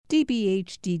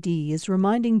DBHDD is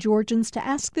reminding Georgians to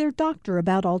ask their doctor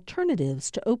about alternatives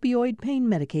to opioid pain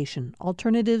medication.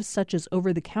 Alternatives such as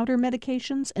over-the-counter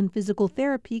medications and physical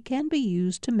therapy can be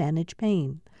used to manage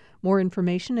pain. More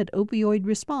information at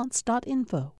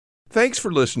opioidresponse.info. Thanks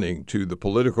for listening to the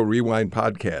Political Rewind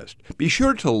podcast. Be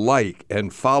sure to like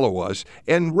and follow us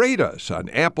and rate us on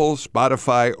Apple,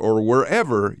 Spotify, or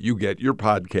wherever you get your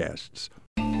podcasts.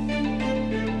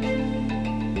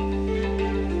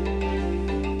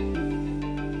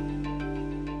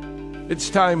 It's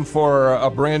time for a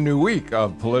brand new week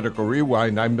of Political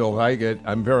Rewind. I'm Bill Weigett.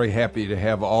 I'm very happy to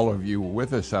have all of you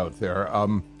with us out there.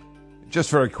 Just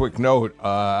for a quick note,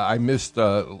 I missed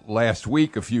last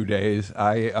week a few days.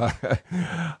 I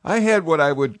had what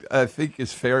I would think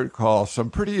is fair to call some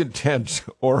pretty intense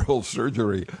oral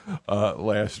surgery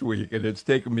last week, and it's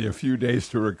taken me a few days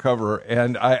to recover.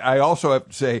 And I also have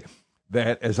to say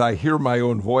that as I hear my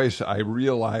own voice, I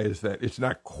realize that it's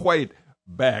not quite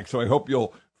back. So I hope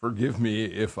you'll forgive me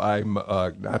if I'm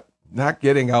not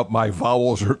getting out my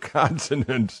vowels or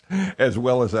consonants as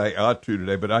well as I ought to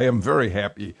today. But I am very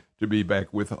happy to be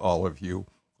back with all of you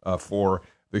for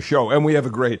the show. And we have a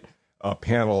great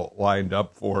panel lined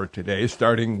up for today,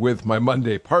 starting with my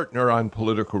Monday partner on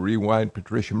Political Rewind,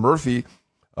 Patricia Murphy,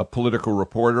 a political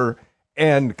reporter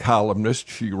and columnist.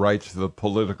 She writes the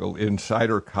Political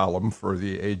Insider column for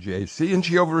the AJC, and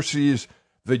she oversees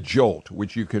The Jolt,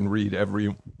 which you can read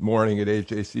every morning at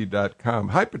ajc.com.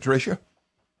 Hi, Patricia.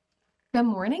 Good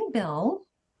morning, Bill.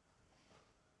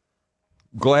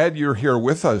 Glad you're here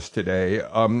with us today.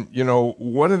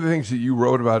 One of the things that you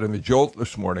wrote about in The Jolt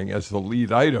this morning as the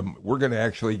lead item, we're going to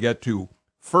actually get to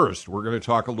first. We're going to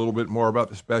talk a little bit more about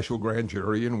the special grand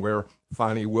jury and where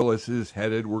Fani Willis is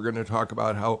headed. We're going to talk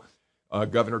about how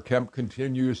Governor Kemp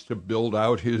continues to build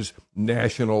out his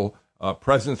national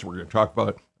presence. We're going to talk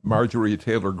about Marjorie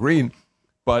Taylor Greene.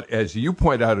 But as you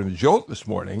point out in The Jolt this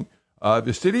morning,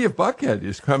 the city of Buckhead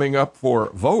is coming up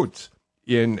for votes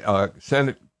in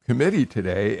Senate committee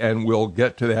today, and we'll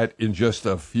get to that in just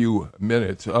a few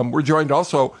minutes. We're joined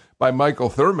also by Michael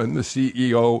Thurman, the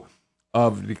CEO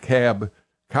of DeKalb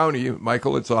County.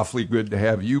 Michael, it's awfully good to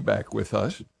have you back with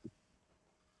us.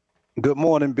 Good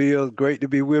morning, Bill. Great to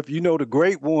be with you. You know, the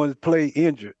great ones play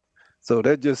injured. So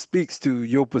that just speaks to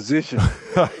your position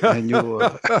and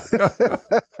your.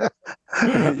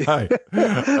 Hi.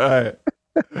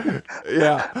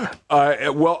 Yeah.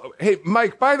 Well, hey,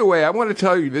 Mike, by the way, I want to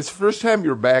tell you, this is the first time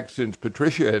you're back since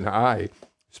Patricia and I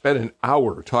spent an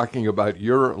hour talking about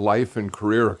your life and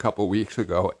career a couple weeks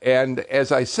ago. And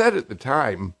as I said at the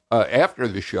time, after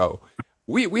the show,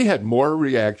 we had more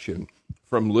reaction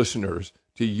from listeners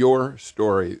to your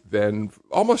story than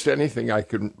almost anything I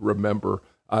can remember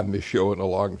on this show in a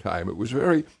long time. It was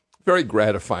very, very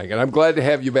gratifying. And I'm glad to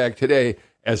have you back today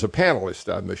as a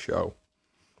panelist on the show.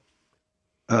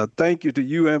 Thank you to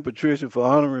you and Patricia for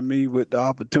honoring me with the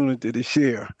opportunity to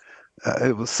share.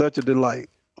 It was such a delight.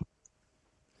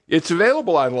 It's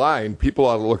available online. People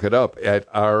ought to look it up at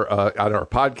our on our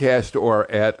podcast or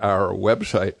at our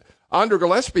website. Andra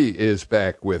Gillespie is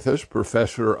back with us,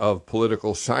 professor of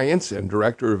political science and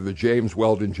director of the James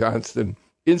Weldon Johnson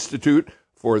Institute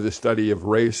for the Study of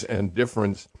Race and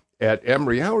Difference at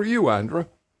Emory. How are you, Andra?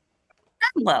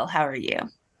 I'm well. How are you?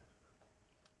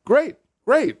 Great.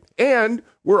 And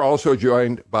we're also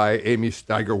joined by Amy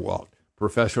Steigerwalt,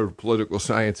 professor of political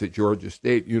science at Georgia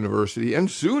State University and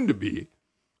soon to be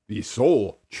the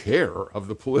sole chair of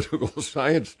the political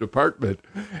science department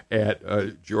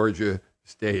at Georgia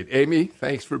State. Amy,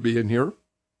 thanks for being here.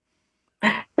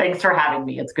 Thanks for having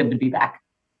me. It's good to be back.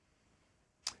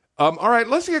 All right,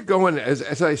 let's get going.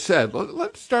 As I said,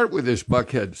 let's start with this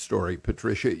Buckhead story,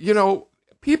 Patricia. You know,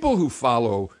 people who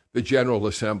follow the General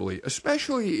Assembly,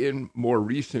 especially in more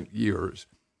recent years,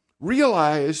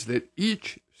 realize that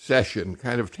each session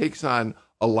kind of takes on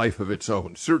a life of its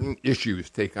own. Certain issues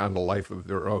take on a life of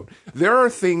their own. There are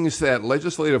things that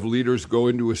legislative leaders go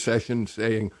into a session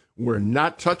saying, we're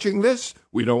not touching this.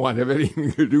 We don't want to have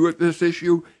anything to do with this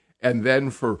issue. And then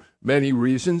for many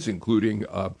reasons, including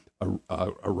a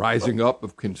rising up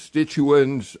of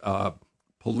constituents, partisan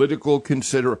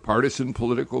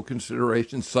political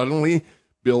considerations, suddenly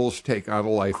bills take on a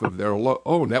life of their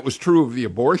own. That was true of the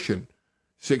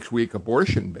 6-week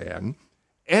abortion ban.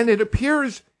 And it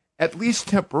appears, at least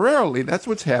temporarily, that's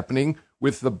what's happening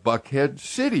with the Buckhead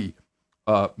City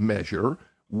measure,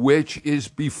 which is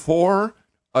before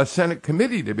a Senate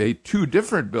committee debate, two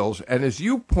different bills. And as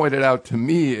you pointed out to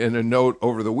me in a note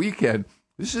over the weekend,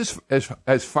 this is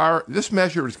this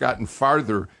measure has gotten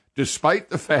farther, despite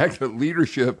the fact that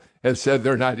leadership has said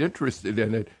they're not interested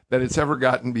in it, than it's ever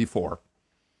gotten before.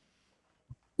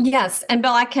 Yes, and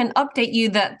Bill, I can update you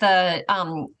that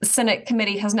the Senate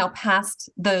committee has now passed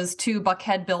those two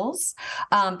Buckhead bills,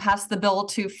 passed the bill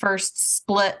to first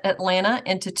split Atlanta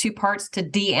into two parts to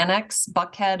de-annex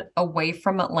Buckhead away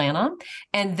from Atlanta,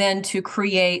 and then to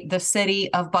create the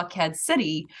city of Buckhead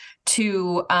City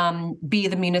to be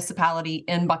the municipality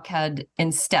in Buckhead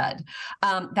instead.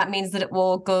 That means that it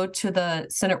will go to the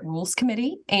Senate Rules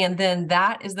Committee, and then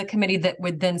that is the committee that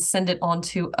would then send it on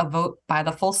to a vote by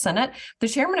the full Senate. The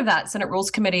chairman of that Senate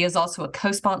Rules Committee is also a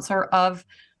co-sponsor of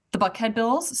the Buckhead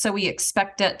bills, so we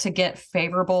expect it to get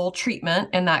favorable treatment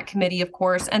in that committee, of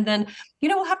course. And then,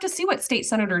 we'll have to see what state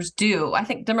senators do. I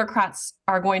think Democrats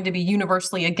are going to be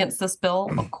universally against this bill,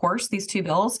 of course, these two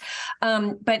bills,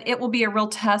 but it will be a real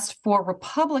test for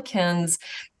Republicans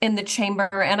in the chamber,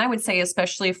 and I would say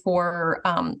especially for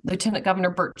Lieutenant Governor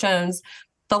Burt Jones.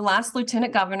 The last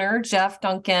Lieutenant Governor, Jeff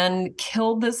Duncan,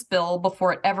 killed this bill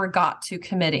before it ever got to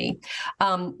committee.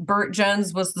 Burt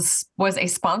Jones was a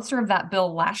sponsor of that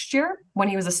bill last year when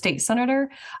he was a state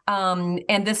senator.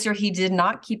 And this year he did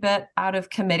not keep it out of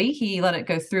committee. He let it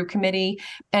go through committee,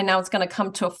 and now it's going to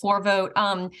come to a floor vote.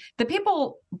 The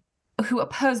people who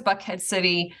oppose Buckhead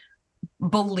City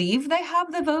believe they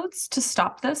have the votes to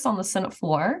stop this on the Senate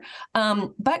floor.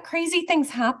 But crazy things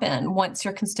happen once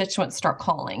your constituents start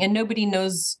calling, and nobody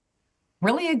knows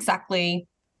really exactly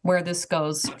where this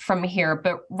goes from here.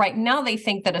 But right now they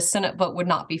think that a Senate vote would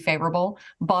not be favorable,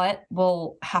 but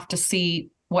we'll have to see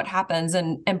what happens.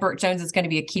 And Burt Jones is going to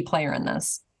be a key player in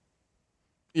this.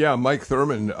 Yeah, Mike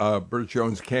Thurman, Burt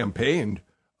Jones campaigned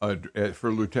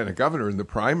for lieutenant governor in the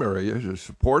primary as a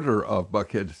supporter of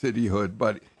Buckhead cityhood,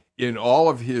 but in all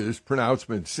of his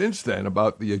pronouncements since then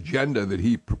about the agenda that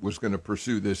he was going to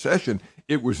pursue this session,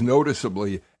 it was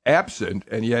noticeably absent.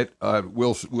 And yet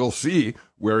we'll see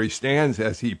where he stands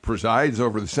as he presides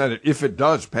over the Senate, if it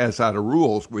does pass out of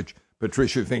rules, which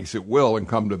Patricia thinks it will, and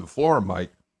come to the floor,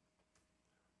 Mike.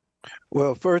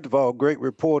 Well, first of all, great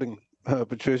reporting,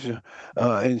 Patricia,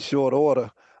 in short order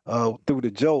through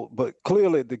the jolt. But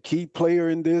clearly the key player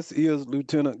in this is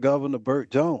Lieutenant Governor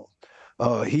Burt Jones.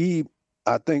 He,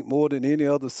 I think, more than any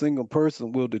other single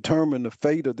person, will determine the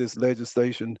fate of this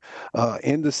legislation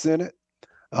in the Senate.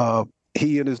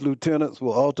 He and his lieutenants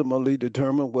will ultimately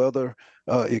determine whether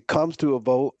it comes to a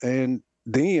vote, and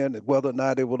then whether or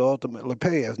not it will ultimately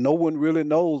pass. No one really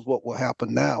knows what will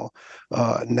happen now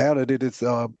that it has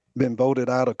been voted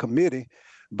out of committee.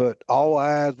 But all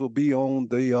eyes will be on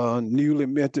the newly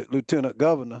minted lieutenant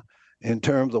governor in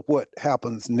terms of what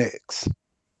happens next.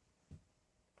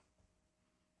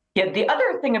 Yeah, the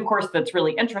other thing, of course, that's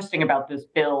really interesting about this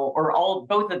bill, or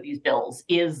both of these bills,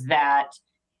 is that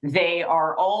they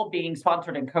are all being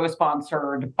sponsored and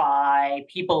co-sponsored by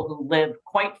people who live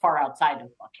quite far outside of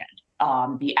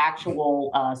Buckhead. The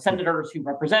actual senators who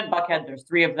represent Buckhead, there's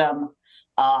three of them,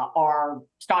 are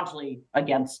staunchly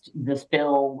against this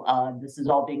bill. This is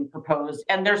all being proposed.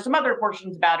 And there's some other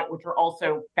portions about it which are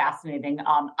also fascinating.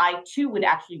 I, too, would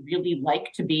actually really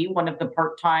like to be one of the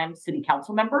part-time city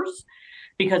council members,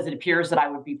 because it appears that I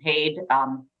would be paid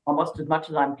almost as much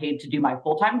as I'm paid to do my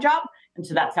full-time job. And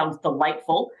so that sounds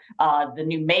delightful. The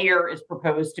new mayor is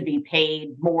proposed to be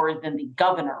paid more than the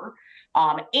governor.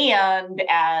 And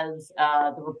as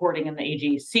the reporting in the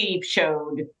AJC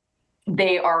showed,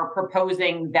 they are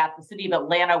proposing that the city of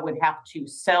Atlanta would have to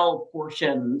sell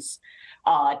portions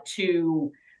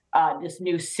to this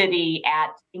new city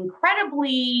at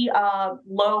incredibly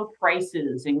low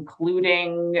prices,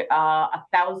 including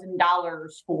 $1,000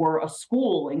 for a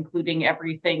school, including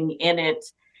everything in it,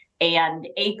 and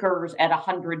acres at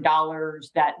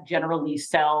 $100 that generally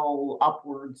sell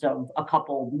upwards of a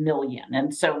couple million.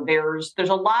 And so there's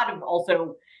a lot of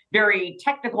also very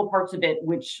technical parts of it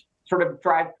which sort of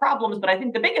drive problems. But I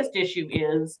think the biggest issue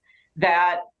is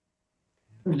that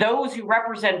those who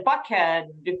represent Buckhead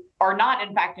are not,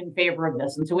 in fact, in favor of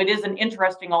this. And so it is an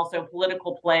interesting also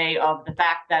political play of the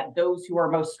fact that those who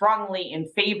are most strongly in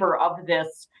favor of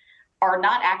this are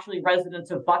not actually residents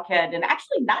of Buckhead, and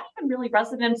actually not even really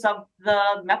residents of the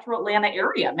metro Atlanta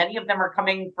area. Many of them are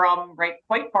coming from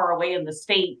quite far away in the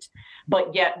state,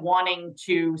 but yet wanting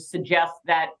to suggest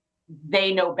that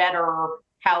they know better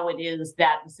how it is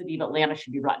that the city of Atlanta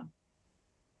should be run.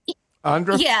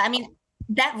 Andra? Yeah, I mean,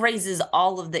 that raises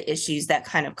all of the issues that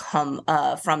kind of come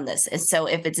from this. And so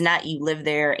if it's not you live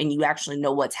there and you actually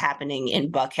know what's happening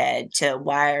in Buckhead, to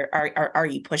why are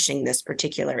you pushing this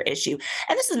particular issue?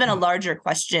 And this has been a larger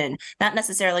question, not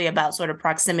necessarily about sort of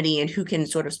proximity and who can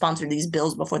sort of sponsor these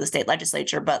bills before the state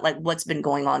legislature, but like what's been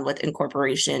going on with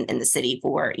incorporation in the city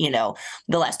for,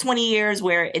 the last 20 years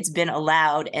where it's been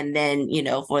allowed, and then,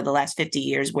 for the last 50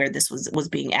 years where this was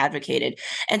being advocated.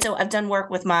 And so I've done work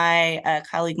with my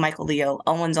colleague, Michael Leo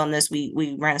Owens, on this.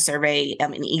 We ran a survey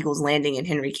in Eagles Landing in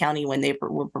Henry County when they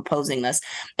were proposing this.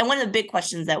 And one of the big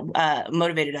questions that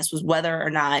motivated us was whether or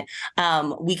not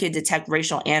we could detect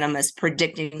racial animus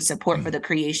predicting support for the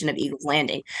creation of Eagles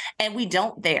Landing. And we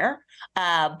don't there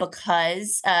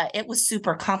because it was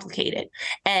super complicated.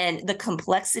 And the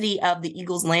complexity of the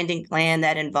Eagles Landing plan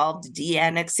that involved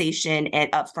de-annexation and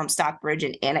up from Stockbridge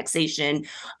and annexation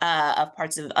of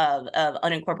parts of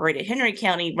unincorporated Henry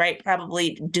County, right,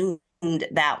 probably doomed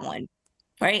that one.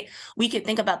 Right. We could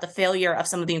think about the failure of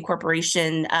some of the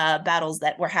incorporation battles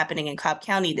that were happening in Cobb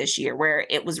County this year, where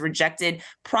it was rejected,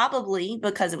 probably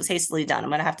because it was hastily done. I'm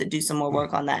going to have to do some more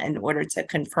work on that in order to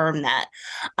confirm that.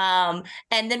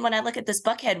 And then when I look at this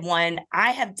Buckhead one, I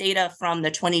have data from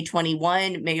the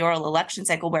 2021 mayoral election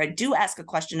cycle where I do ask a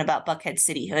question about Buckhead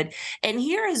cityhood. And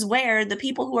here is where the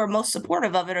people who are most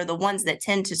supportive of it are the ones that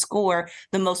tend to score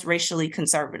the most racially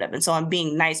conservative. And so I'm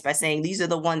being nice by saying these are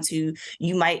the ones who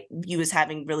you might view as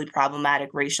having really problematic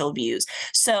racial views.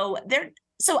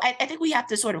 So I think we have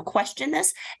to sort of question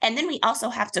this. And then we also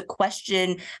have to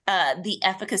question the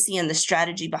efficacy and the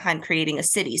strategy behind creating a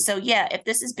city. So yeah, if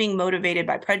this is being motivated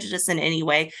by prejudice in any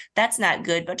way, that's not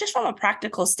good. But just from a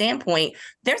practical standpoint,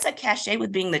 there's a cachet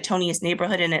with being the toniest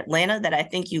neighborhood in Atlanta that I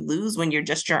think you lose when you're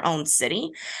just your own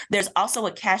city. There's also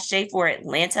a cachet for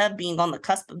Atlanta being on the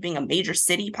cusp of being a major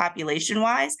city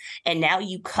population-wise, and now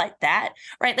you cut that,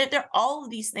 right? There are all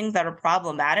of these things that are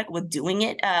problematic with doing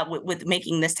it, with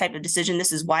making this type of decision.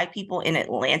 This is why people in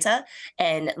Atlanta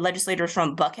and legislators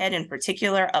from Buckhead in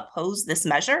particular oppose this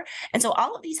measure. And so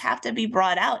all of these have to be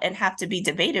brought out and have to be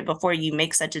debated before you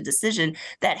make such a decision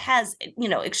that has,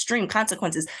 extreme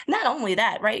consequences. Not only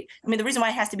that, right? I mean, the reason why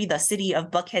it has to be the city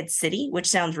of Buckhead City, which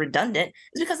sounds redundant,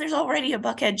 is because there's already a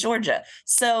Buckhead, Georgia.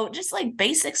 So just like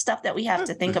basic stuff that we have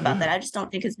to think about that I just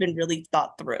don't think has been really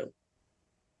thought through.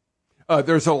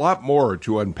 There's a lot more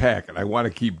to unpack, and I want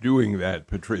to keep doing that,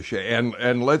 Patricia.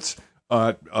 And let's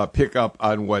pick up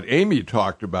on what Amy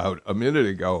talked about a minute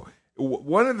ago.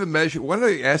 One of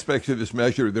the aspects of this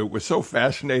measure that was so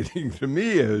fascinating to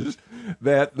me is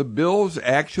that the bills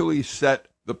actually set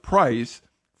the price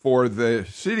for the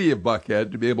city of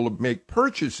Buckhead to be able to make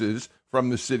purchases from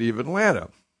the city of Atlanta.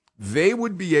 They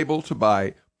would be able to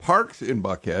buy parks in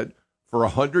Buckhead for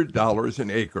 $100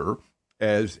 an acre,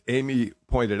 as Amy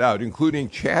pointed out, including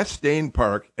Chastain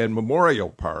Park and Memorial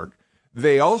Park.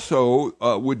 They also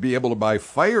would be able to buy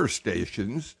fire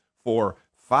stations for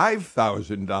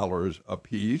 $5,000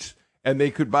 apiece, and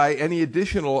they could buy any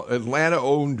additional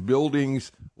Atlanta-owned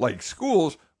buildings like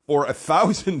schools for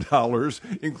 $1,000,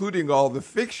 including all the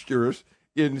fixtures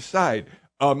inside.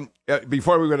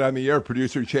 Before we went on the air,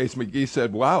 producer Chase McGee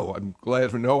said, "Wow, I'm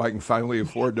glad to know I can finally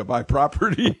afford to buy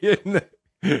property in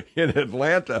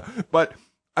Atlanta." But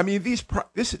I mean,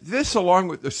 this along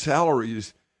with the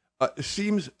salaries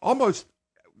seems almost,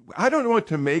 I don't know what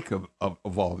to make of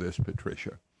all this,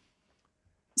 Patricia.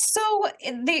 So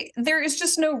there is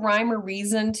just no rhyme or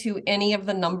reason to any of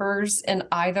the numbers in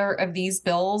either of these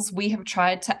bills. We have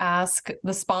tried to ask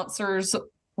the sponsors,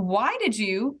 why did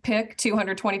you pick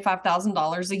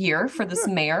 $225,000 a year for this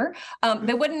mayor?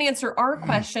 They wouldn't answer our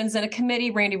questions. In a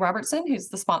committee, Randy Robertson, who's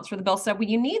the sponsor of the bill, said, well,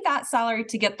 you need that salary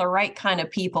to get the right kind of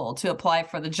people to apply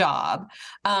for the job,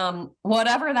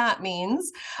 whatever that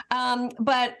means.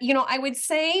 But, I would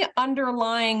say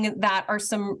underlying that are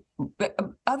some,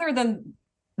 other than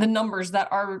the numbers that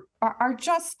are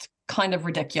just kind of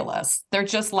ridiculous. They're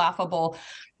just laughable.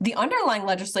 The underlying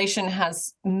legislation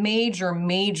has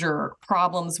major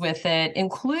problems with it,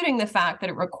 including the fact that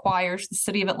it requires the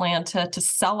city of Atlanta to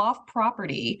sell off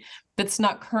property that's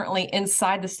not currently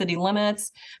inside the city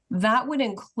limits. That would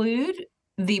include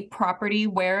the property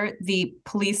where the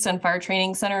police and fire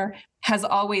training center has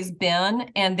always been,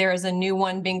 and there is a new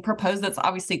one being proposed that's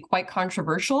obviously quite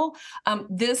controversial.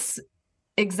 This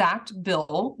exact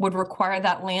bill would require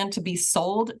that land to be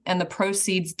sold and the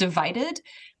proceeds divided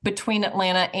between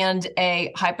Atlanta and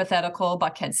a hypothetical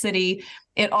Buckhead City.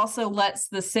 It also lets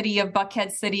the city of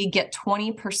Buckhead City get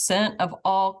 20% of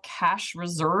all cash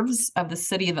reserves of the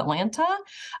city of Atlanta.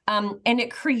 And it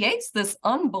creates this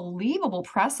unbelievable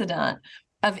precedent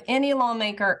of any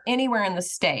lawmaker anywhere in the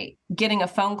state getting a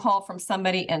phone call from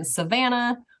somebody in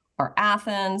Savannah or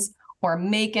Athens or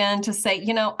Macon to say,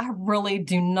 I really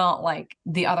do not like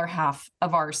the other half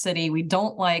of our city. We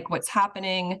don't like what's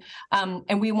happening.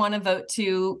 And we want to vote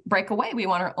to break away. We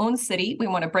want our own city. We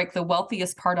want to break the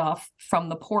wealthiest part off from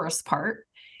the poorest part.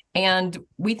 And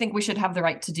we think we should have the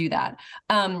right to do that.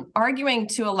 Arguing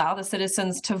to allow the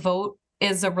citizens to vote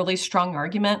is a really strong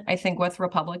argument, I think, with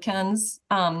Republicans.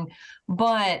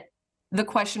 But the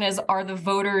question is, are the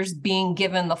voters being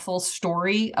given the full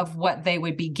story of what they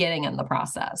would be getting in the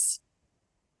process?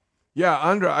 Yeah,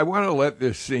 Andra, I want to let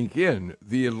this sink in.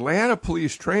 The Atlanta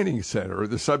Police Training Center,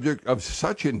 the subject of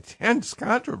such intense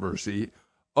controversy,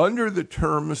 under the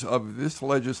terms of this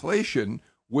legislation,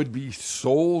 would be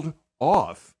sold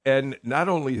off. And not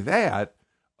only that,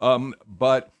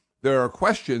 but there are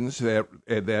questions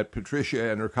that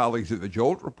Patricia and her colleagues at the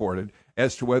Jolt reported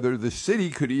as to whether the city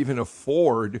could even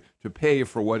afford to pay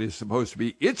for what is supposed to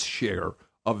be its share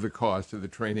of the cost of the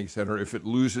training center if it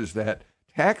loses that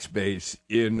tax base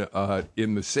in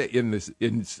the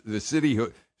city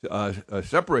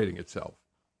separating itself.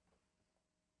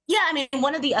 Yeah, I mean,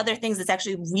 one of the other things that's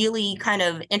actually really kind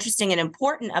of interesting and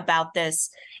important about this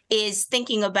is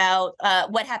thinking about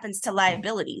what happens to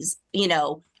liabilities,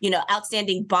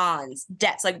 outstanding bonds,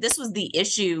 debts. Like this was the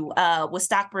issue with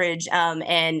Stockbridge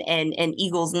and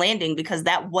Eagles Landing, because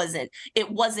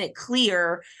it wasn't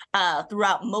clear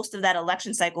throughout most of that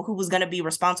election cycle who was going to be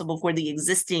responsible for the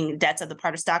existing debts of the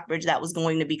part of Stockbridge that was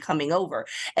going to be coming over.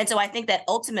 And so I think that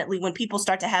ultimately when people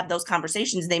start to have those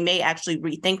conversations, they may actually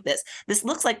rethink this. This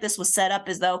looks like this was set up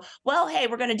as though, well, hey,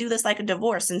 we're going to do this like a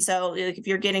divorce. And so if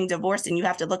you're getting divorced and you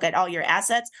have to look at all your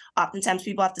assets, oftentimes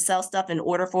people have to sell stuff in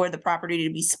order for the property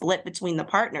to be split between the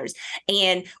partners.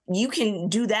 And you can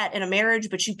do that in a marriage,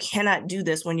 but you cannot do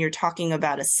this when you're talking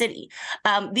about a city.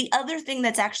 The other thing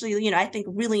that's actually, I think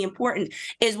really important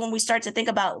is when we start to think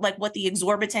about like what the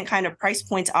exorbitant kind of price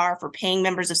points are for paying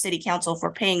members of city council,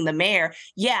 for paying the mayor.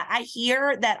 Yeah, I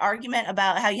hear that argument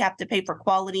about how you have to pay for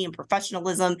quality and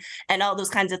professionalism and all those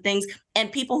kinds of things.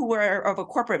 And people who are of a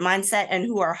corporate mindset and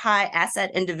who are high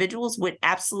asset individuals would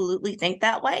absolutely think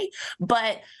that way.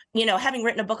 But having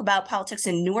written a book about politics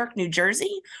in Newark, New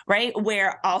Jersey, right,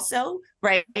 where also,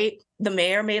 right, the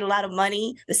mayor made a lot of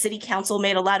money, the city council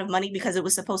made a lot of money because it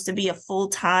was supposed to be a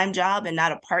full-time job and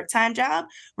not a part-time job,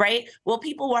 right? Well,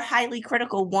 people were highly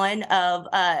critical, one, of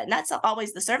not so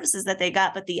always the services that they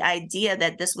got, but the idea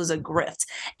that this was a grift.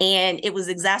 And it was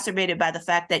exacerbated by the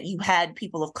fact that you had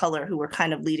people of color who were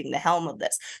kind of leading the helm of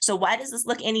this. So why does this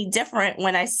look any different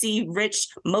when I see rich,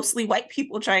 mostly white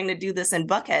people trying to do this in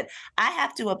Buckhead? I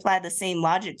have to apply the same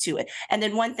logic to it. And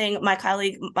then one thing, my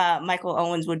colleague Michael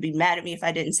Owens would be mad at me if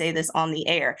I didn't say this on the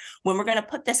air. When we're going to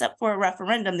put this up for a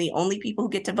referendum, the only people who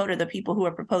get to vote are the people who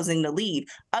are proposing to leave.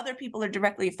 Other people are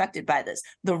directly affected by this,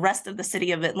 the rest of the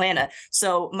city of Atlanta.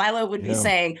 So Milo would be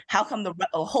saying, how come the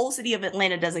whole city of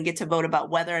Atlanta doesn't get to vote about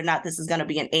whether or not this is going to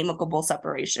be an amicable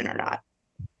separation or not?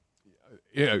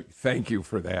 Thank you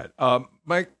for that.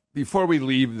 Mike, before we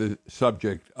leave the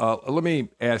subject, let me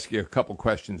ask you a couple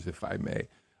questions, if I may.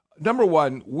 Number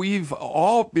one, we've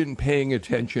all been paying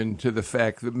attention to the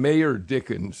fact that Mayor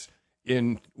Dickens,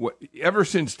 ever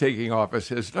since taking office,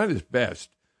 has done his best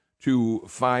to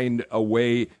find a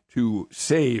way to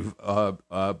save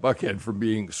Buckhead from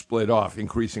being split off,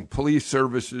 increasing police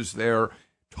services there,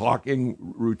 talking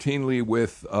routinely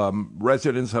with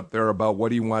residents up there about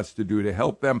what he wants to do to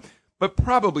help them. But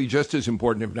probably just as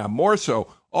important, if not more so,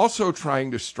 also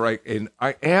trying to strike an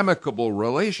amicable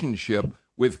relationship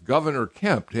with Governor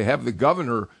Kemp, to have the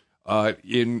governor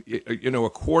in a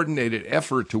coordinated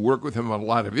effort to work with him on a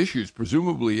lot of issues,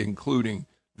 presumably including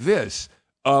this.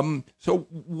 So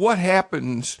what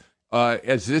happens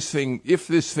if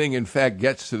this thing in fact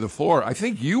gets to the floor? I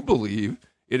think you believe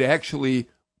it actually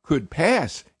could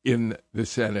pass in the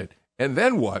Senate. And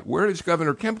then what? Where does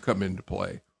Governor Kemp come into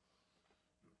play?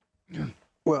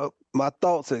 Well, my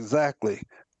thoughts exactly.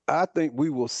 I think we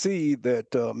will see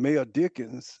that Mayor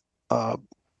Dickens'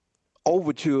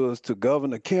 overtures to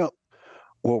Governor Kemp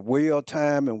were well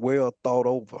timed and well thought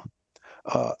over.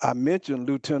 I mentioned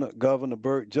Lieutenant Governor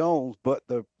Burt Jones, but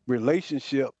the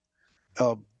relationship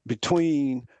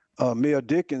between Mayor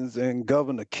Dickens and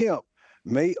Governor Kemp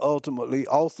may ultimately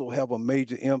also have a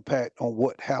major impact on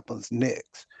what happens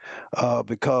next,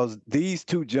 because these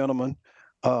two gentlemen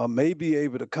may be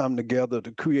able to come together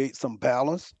to create some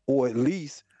balance, or at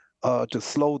least to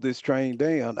slow this train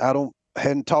down.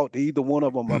 Hadn't talked to either one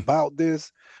of them about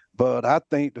this, but I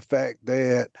think the fact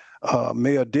that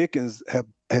Mayor Dickens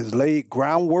has laid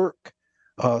groundwork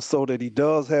so that he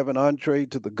does have an entree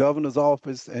to the governor's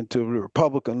office and to the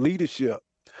Republican leadership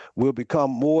will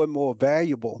become more and more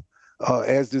valuable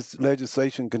as this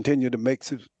legislation continue to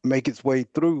make its way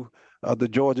through the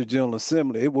Georgia General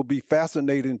Assembly. It will be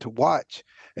fascinating to watch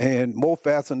and more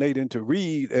fascinating to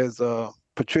read as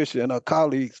Patricia and her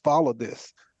colleagues follow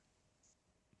this.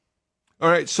 All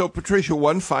right, so Patricia,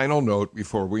 one final note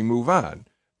before we move on.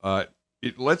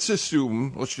 Let's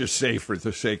just say for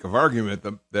the sake of argument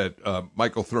that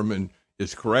Michael Thurman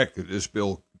is correct that this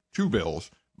bill, two bills,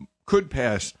 could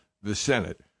pass the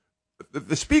Senate.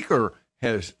 The Speaker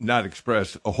has not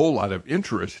expressed a whole lot of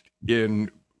interest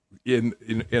in a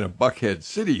Buckhead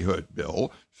cityhood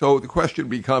bill. So the question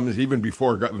becomes, even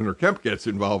before Governor Kemp gets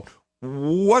involved,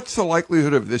 what's the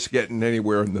likelihood of this getting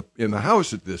anywhere in the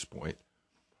House at this point?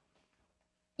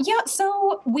 Yeah,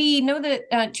 so we know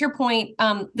that, to your point,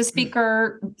 the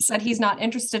speaker said he's not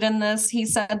interested in this. He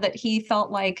said that he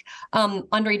felt like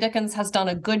Andre Dickens has done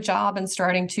a good job in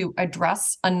starting to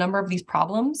address a number of these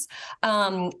problems.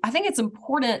 I think it's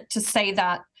important to say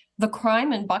that the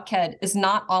crime in Buckhead is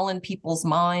not all in people's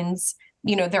minds.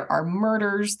 You know, there are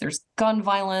murders, there's gun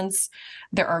violence,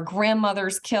 there are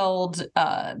grandmothers killed,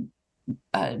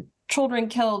 children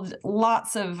killed,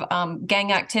 lots of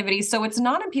gang activity. So it's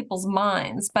not in people's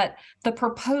minds, but the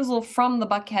proposal from the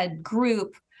Buckhead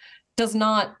group does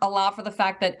not allow for the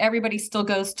fact that everybody still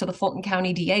goes to the Fulton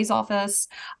County DA's office,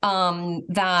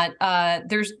 that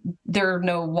there are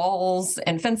no walls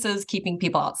and fences keeping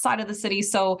people outside of the city.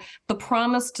 So the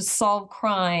promise to solve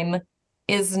crime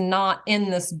is not in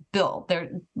this bill. There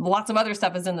lots of other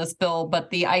stuff is in this bill, but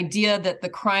the idea that the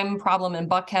crime problem in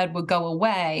Buckhead would go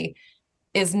away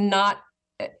is not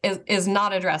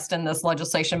addressed in this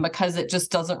legislation because it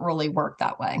just doesn't really work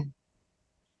that way.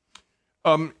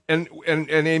 And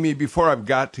Amy, before I've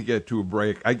got to get to a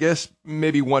break, I guess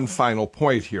maybe one final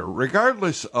point here.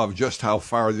 Regardless of just how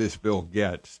far this bill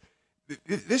gets,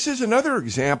 this is another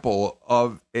example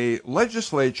of a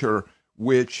legislature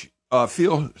which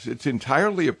feels it's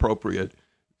entirely appropriate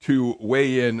to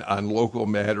weigh in on local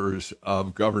matters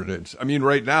of governance. I mean,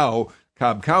 right now,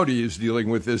 Cobb County is dealing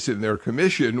with this in their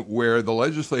commission, where the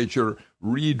legislature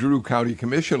redrew county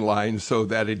commission lines so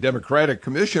that a Democratic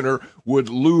commissioner would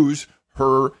lose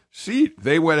her seat.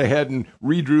 They went ahead and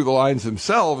redrew the lines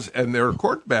themselves, and there are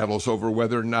court battles over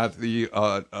whether or not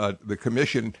the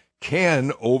commission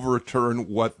can overturn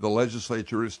what the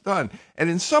legislature has done. And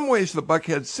in some ways, the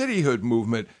Buckhead cityhood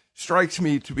movement strikes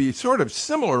me to be sort of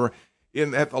similar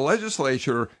in that the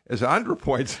legislature, as Andra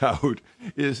points out,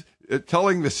 is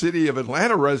telling the city of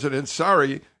Atlanta residents,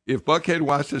 sorry, if Buckhead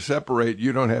wants to separate,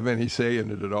 you don't have any say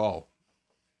in it at all.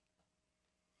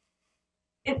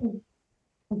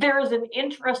 There is an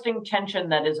interesting tension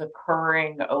that is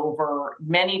occurring over,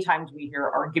 many times we hear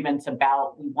arguments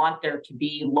about we want there to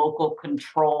be local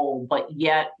control, but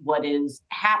yet what is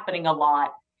happening a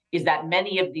lot is that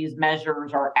many of these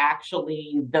measures are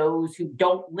actually those who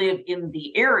don't live in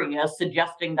the area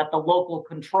suggesting that the local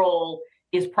control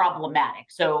is problematic.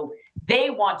 So they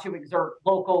want to exert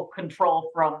local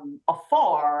control from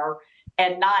afar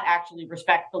and not actually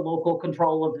respect the local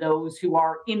control of those who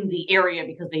are in the area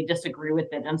because they disagree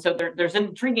with it. And so there's an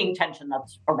intriguing tension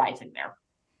that's arising there.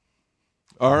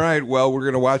 All right. Well, we're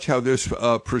going to watch how this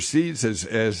proceeds.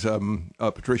 As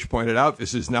Patricia pointed out,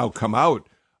 this has now come out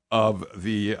of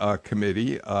the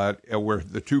committee where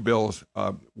the two bills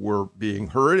were being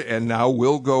heard, and now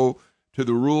will go to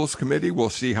the Rules Committee. We'll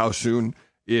see how soon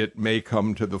it may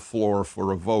come to the floor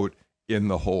for a vote in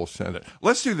the whole Senate.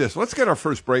 Let's do this. Let's get our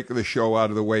first break of the show out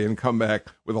of the way and come back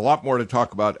with a lot more to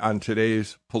talk about on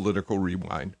today's Political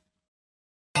Rewind.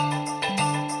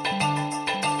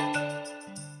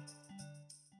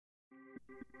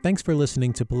 Thanks for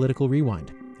listening to Political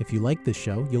Rewind. If you like this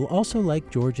show, you'll also like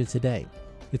Georgia Today.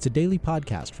 It's a daily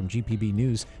podcast from GPB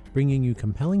News, bringing you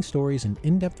compelling stories and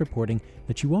in-depth reporting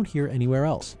that you won't hear anywhere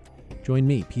else. Join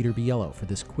me, Peter Biello, for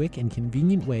this quick and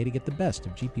convenient way to get the best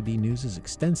of GPB News'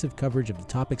 extensive coverage of the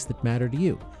topics that matter to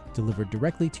you, delivered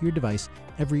directly to your device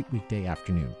every weekday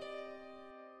afternoon.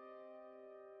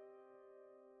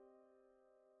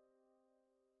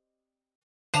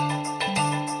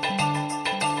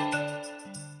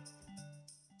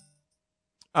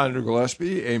 Andrew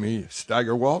Gillespie, Amy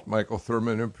Steigerwalt, Michael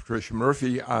Thurman, and Patricia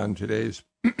Murphy on today's,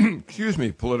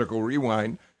 Political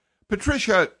Rewind.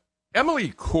 Patricia, Emily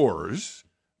Kors,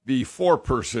 the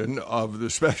foreperson of the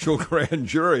special grand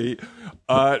jury,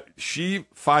 she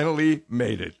finally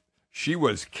made it. She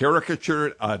was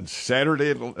caricatured on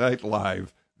Saturday Night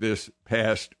Live this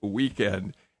past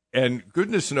weekend, and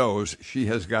goodness knows she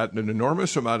has gotten an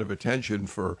enormous amount of attention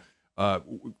for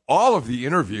all of the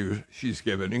interviews she's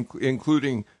given,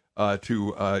 including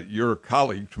to your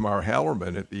colleague, Tamar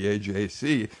Hallerman at the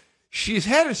AJC, she's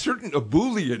had a certain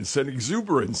ebullience and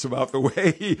exuberance about the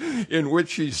way in which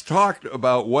she's talked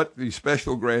about what the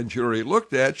special grand jury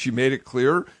looked at. She made it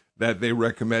clear that they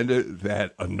recommended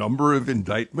that a number of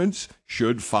indictments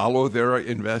should follow their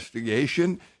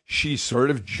investigation. She sort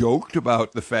of joked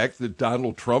about the fact that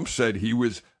Donald Trump said he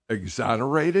was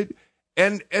exonerated.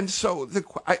 And so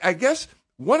I guess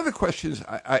one of the questions,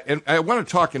 I want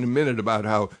to talk in a minute about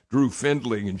how Drew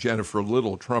Findling and Jennifer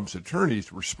Little, Trump's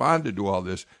attorneys, responded to all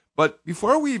this. But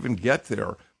before we even get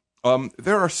there,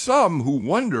 there are some who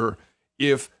wonder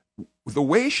if the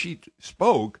way she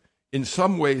spoke in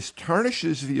some ways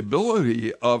tarnishes the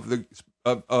ability of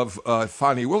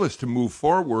Fani Willis to move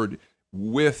forward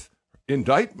with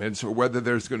indictments, or whether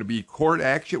there's going to be court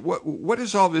action. What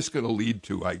is all this going to lead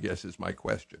to, I guess, is my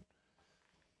question.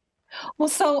 Well,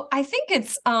 so I think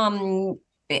it's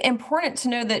important to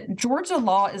know that Georgia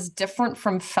law is different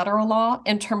from federal law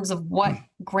in terms of what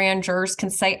grand jurors can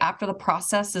say after the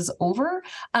process is over.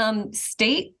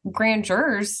 State grand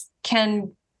jurors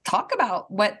can talk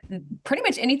about what pretty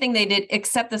much anything they did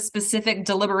except the specific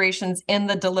deliberations in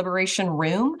the deliberation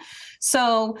room.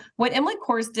 So what Emily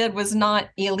Kors did was not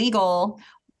illegal.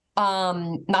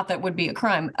 Not that would be a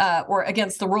crime or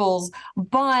against the rules,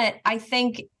 but I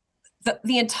think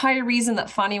the entire reason that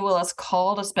Fani Willis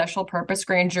called a special purpose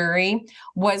grand jury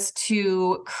was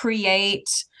to create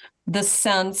the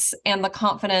sense and the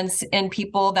confidence in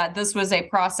people that this was a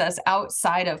process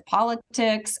outside of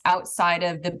politics, outside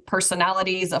of the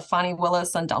personalities of Fani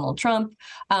Willis and Donald Trump,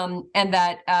 and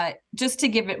that just to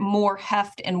give it more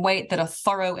heft and weight that a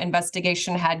thorough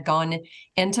investigation had gone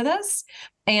into this.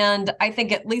 And I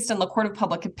think, at least in the court of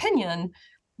public opinion,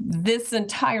 this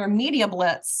entire media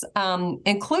blitz,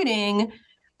 including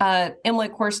Emily,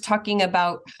 of course, talking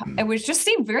about, it was just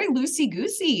seemed very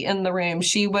loosey-goosey in the room.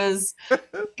 She was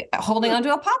holding onto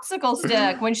a popsicle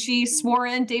stick when she swore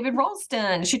in David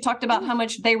Ralston. She talked about how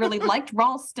much they really liked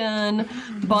Ralston,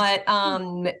 but,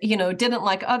 didn't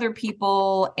like other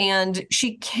people. And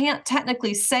she can't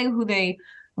technically say who they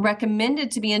recommended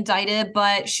to be indicted,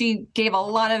 but she gave a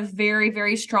lot of very,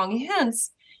 very strong hints,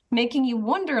 making you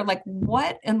wonder, like,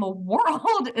 what in the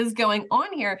world is going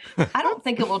on here? I don't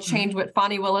think it will change what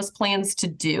Fani Willis plans to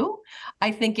do.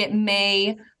 I think it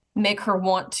may make her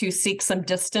want to seek some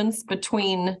distance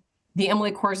between the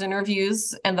Emily Kors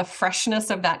interviews and the freshness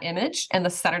of that image and the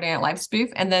Saturday Night Live spoof,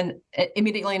 and then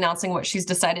immediately announcing what she's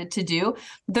decided to do.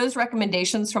 Those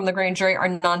recommendations from the grand jury are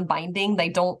non-binding. They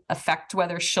don't affect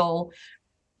whether she'll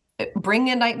bring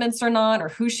indictments or not, or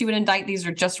who she would indict. These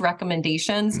are just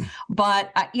recommendations. But,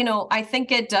 I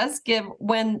think it does give,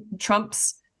 when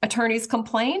Trump's attorneys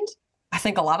complained, I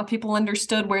think a lot of people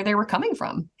understood where they were coming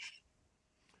from.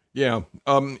 Yeah.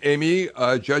 Amy,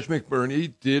 Judge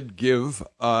McBurney did give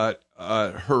her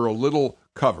a little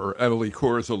cover, Emily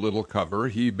Kors a little cover.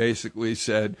 He basically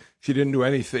said she didn't do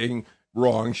anything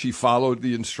wrong. She followed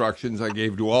the instructions I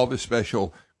gave to all the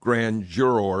special grand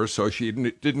jurors, so she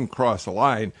didn't cross a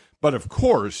line. But of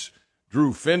course,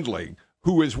 Drew Findling,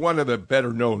 who is one of the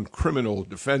better-known criminal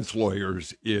defense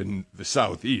lawyers in the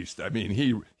Southeast. I mean,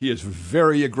 he is a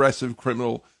very aggressive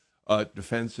criminal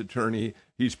defense attorney.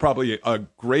 He's probably a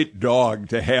great dog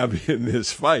to have in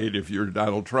this fight if you're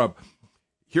Donald Trump.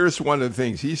 Here's one of the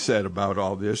things he said about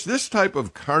all this. This type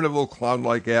of carnival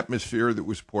clown-like atmosphere that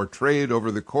was portrayed over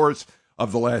the course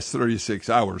of the last 36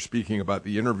 hours, speaking about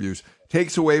the interviews,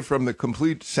 takes away from the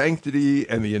complete sanctity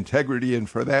and the integrity, and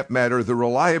for that matter, the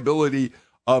reliability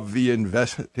of the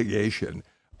investigation.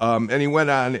 And he went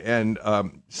on and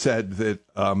said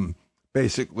that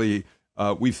basically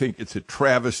we think it's a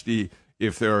travesty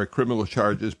if there are criminal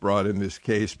charges brought in this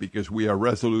case, because we are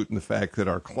resolute in the fact that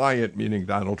our client, meaning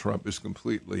Donald Trump, is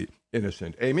completely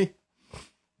innocent. Amy?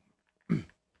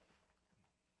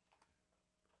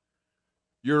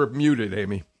 You're muted,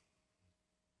 Amy.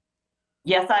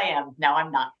 Yes, I am. No,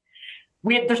 I'm not.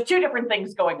 There's two different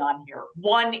things going on here.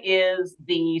 One is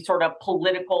the sort of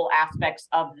political aspects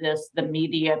of this, the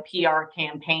media PR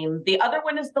campaign. The other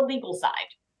one is the legal side,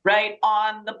 right?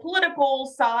 On the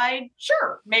political side,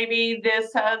 sure, maybe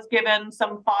this has given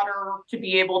some fodder to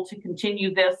be able to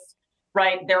continue this,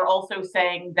 right? They're also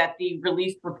saying that the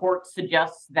released report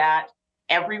suggests that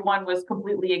everyone was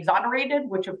completely exonerated,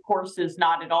 which of course is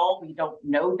not at all. We don't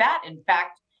know that. In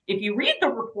fact, if you read the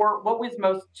report, what was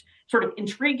most sort of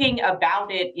intriguing about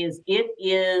it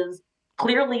is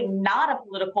clearly not a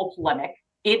political polemic.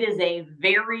 It is a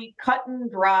very cut and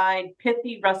dried,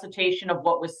 pithy recitation of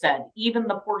what was said. Even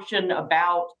the portion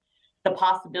about the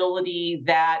possibility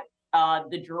that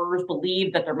the jurors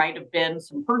believe that there might have been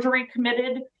some perjury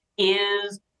committed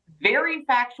is very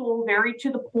factual, very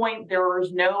to the point. There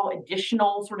is no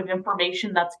additional sort of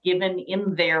information that's given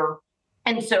in there.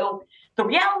 And so the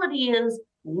reality is,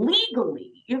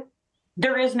 legally,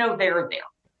 there is no there there.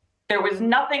 There was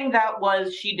nothing that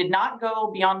was, she did not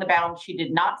go beyond the bounds. She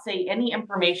did not say any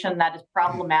information that is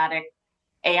problematic.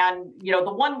 And, you know,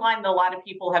 the one line that a lot of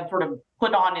people have sort of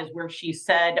put on is where she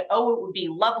said, oh, it would be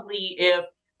lovely if,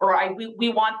 we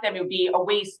want them, it would be a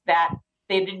waste that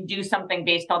they didn't do something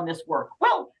based on this work.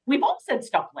 Well, we've all said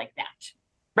stuff like that,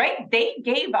 right? They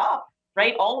gave up,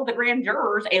 right, all of the grand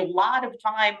jurors a lot of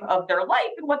time of their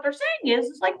life. And what they're saying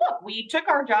is like, look, we took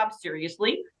our job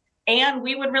seriously and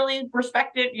we would really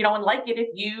respect it, you know, and like it if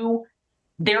you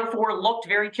therefore looked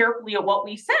very carefully at what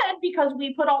we said because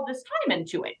we put all this time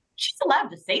into it. She's allowed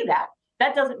to say that.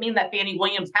 That doesn't mean that Fannie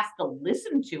Williams has to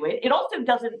listen to it. It also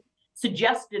doesn't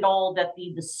suggest at all that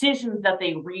the decisions that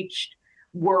they reached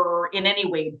were in any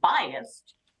way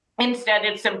biased. Instead,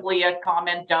 it's simply a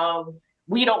comment of,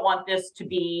 we don't want this to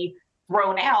be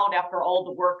thrown out after all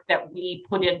the work that we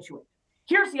put into it.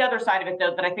 Here's the other side of it,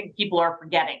 though, that I think people are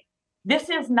forgetting. This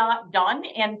is not done,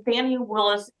 and Fannie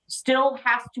Willis still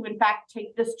has to, in fact,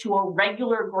 take this to a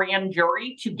regular grand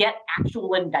jury to get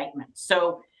actual indictments.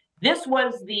 So this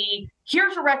was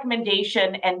here's a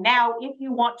recommendation, and now if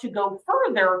you want to go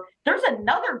further, there's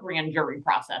another grand jury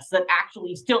process that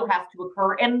actually still has to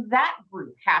occur, and that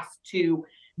group has to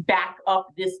back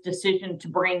up this decision to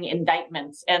bring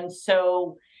indictments. And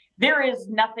so there is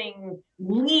nothing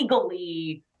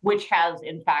legally which has,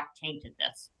 in fact, tainted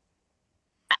this.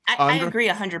 I agree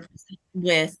 100%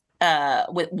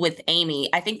 with Amy.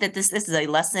 I think that this is a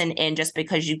lesson in just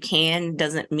because you can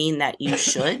doesn't mean that you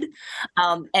should.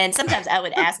 And sometimes I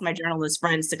would ask my journalist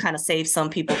friends to kind of save some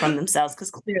people from themselves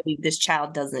because clearly this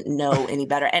child doesn't know any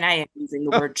better. And I am using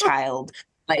the word child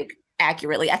like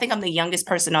accurately. I think I'm the youngest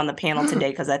person on the panel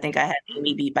today because I think I had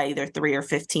Amy beat by either 3 or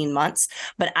 15 months.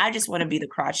 But I just want to be the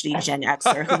crotchety Gen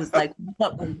Xer who's like,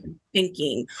 what were you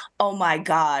thinking? Oh my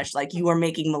gosh, like you are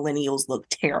making millennials look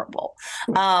terrible.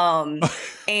 Right,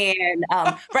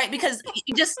 because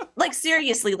just like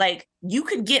seriously, like you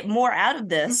could get more out of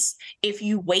this if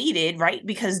you waited, right?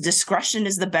 Because discretion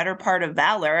is the better part of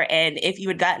valor. And if you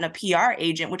had gotten a PR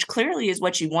agent, which clearly is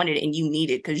what you wanted and you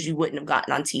needed because you wouldn't have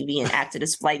gotten on TV and acted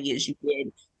as flighty as you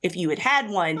did if you had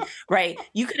one, right?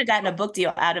 You could have gotten a book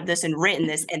deal out of this and written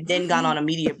this and then gone on a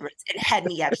media blitz and had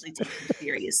me actually taken it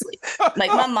seriously.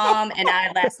 Like my mom and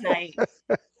I last night,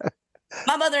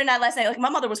 my mother and I last night, like my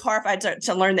mother was horrified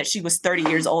to learn that she was 30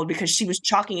 years old because she was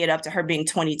chalking it up to her being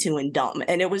 22 and dumb.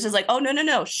 And it was just like, oh,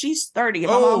 no, she's 30.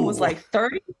 And my mom was like,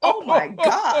 30? Oh my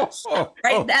gosh,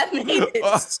 right? That made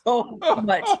it so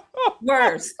much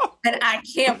worse. And I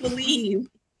can't believe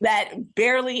that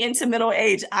barely into middle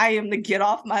age, I am the get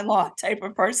off my lawn type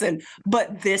of person,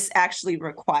 but this actually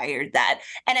required that.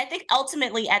 And I think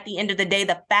ultimately at the end of the day,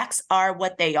 the facts are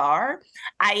what they are.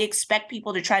 I expect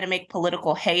people to try to make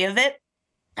political hay of it.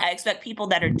 I expect people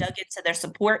that are dug into their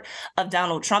support of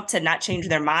Donald Trump to not change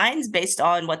their minds based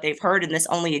on what they've heard, and this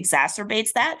only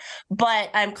exacerbates that. But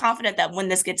I'm confident that when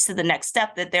this gets to the next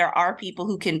step, that there are people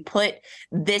who can put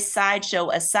this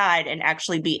sideshow aside and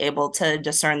actually be able to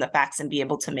discern the facts and be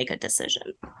able to make a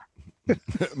decision.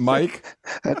 Mike?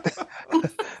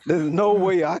 There's no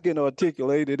way I can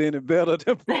articulate it any better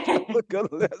than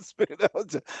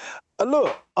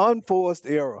look, unforced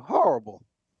error, horrible.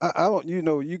 I don't,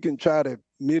 you can try to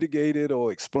mitigate it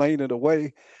or explain it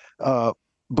away,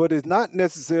 but it's not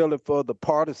necessarily for the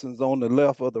partisans on the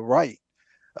left or the right.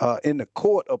 In the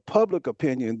court of public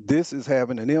opinion, this is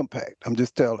having an impact. I'm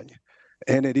just telling you.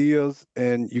 And it is,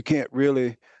 and you can't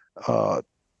really, shoo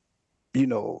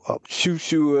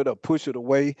it or push it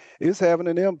away. It's having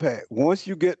an impact. Once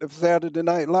you get to Saturday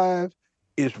Night Live,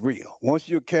 it's real. Once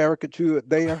you're caricatured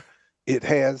there, it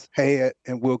has had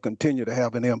and will continue to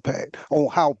have an impact on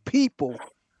how people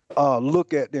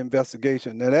look at the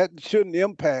investigation. Now, that shouldn't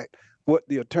impact what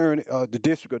the attorney, the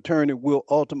district attorney will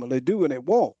ultimately do, and it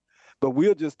won't. But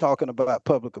we're just talking about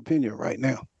public opinion right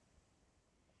now.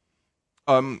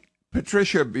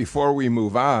 Patricia, before we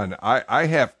move on, I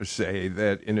have to say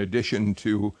that in addition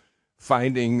to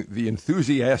finding the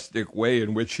enthusiastic way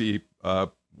in which he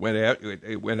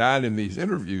went on in these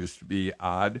interviews to be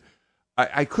odd,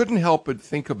 I couldn't help but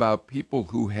think about people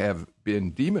who have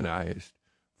been demonized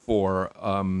for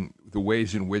the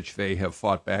ways in which they have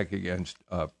fought back against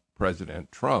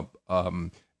President Trump.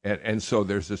 And so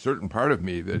there's a certain part of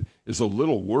me that is a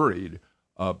little worried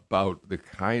about the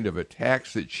kind of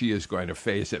attacks that she is going to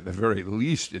face, at the very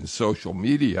least in social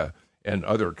media, and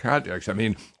other contexts. I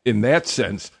mean, in that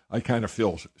sense, I kind of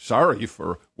feel sorry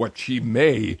for what she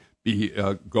may be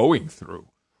going through.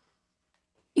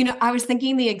 You know, I was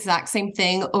thinking the exact same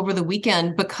thing over the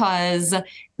weekend because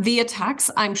the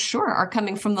attacks, I'm sure, are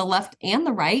coming from the left and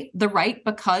the right. The right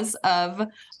because of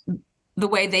the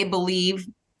way they believe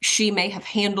she may have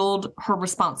handled her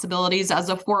responsibilities as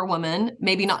a forewoman,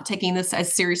 maybe not taking this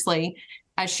as seriously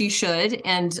as she should,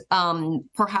 and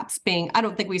perhaps I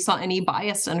don't think we saw any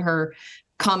bias in her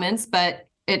comments, but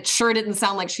it sure didn't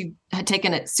sound like she had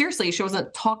taken it seriously. She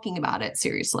wasn't talking about it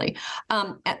seriously.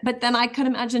 But then I could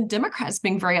imagine Democrats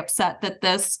being very upset that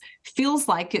this feels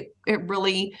like it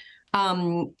really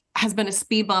has been a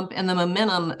speed bump in the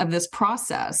momentum of this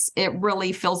process. It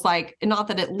really feels like, not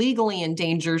that it legally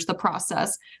endangers the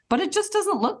process, but it just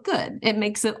doesn't look good. It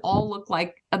makes it all look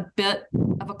like a bit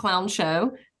of a clown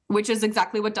show, which is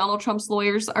exactly what Donald Trump's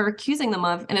lawyers are accusing them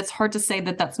of. And it's hard to say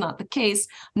that that's not the case,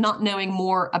 not knowing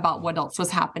more about what else was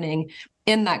happening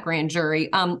in that grand jury.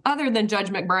 Other than Judge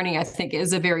McBurney, I think,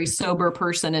 is a very sober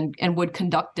person and would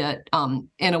conduct it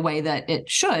in a way that it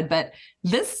should. But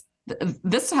this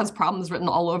has problems written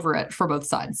all over it for both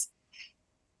sides.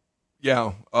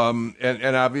 Yeah.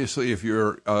 And obviously, if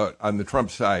you're on the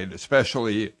Trump side,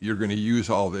 especially, you're going to use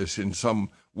all this in some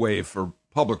way for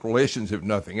public relations, if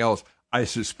nothing else. I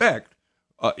suspect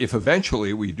if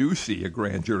eventually we do see a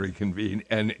grand jury convene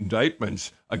and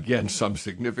indictments against some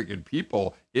significant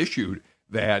people issued,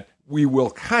 that we will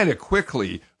kind of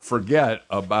quickly forget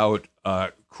about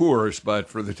Coors, but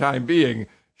for the time being,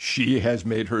 she has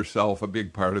made herself a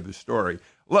big part of the story.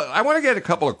 Look, I want to get a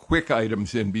couple of quick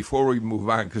items in before we move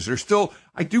on, because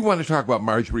I do want to talk about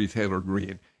Marjorie Taylor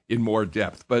Greene in more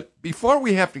depth. But before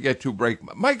we have to get to a break,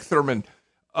 Mike Thurman,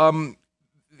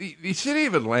 the city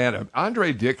of Atlanta,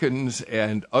 Andre Dickens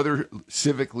and other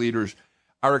civic leaders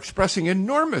are expressing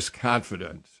enormous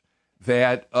confidence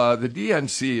that the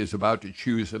DNC is about to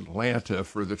choose Atlanta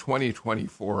for the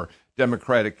 2024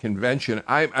 Democratic Convention.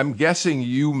 I'm guessing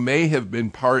you may have been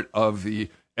part of the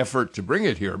effort to bring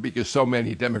it here because so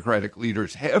many Democratic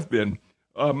leaders have been.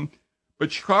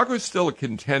 But Chicago is still a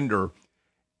contender.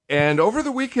 And over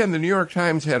the weekend, the New York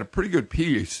Times had a pretty good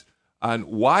piece on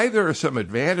why there are some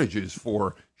advantages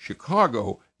for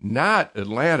Chicago, not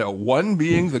Atlanta, one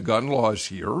being the gun laws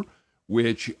here,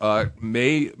 which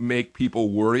may make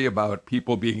people worry about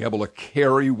people being able to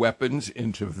carry weapons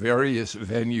into various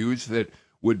venues that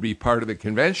would be part of the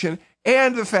convention,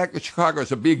 and the fact that Chicago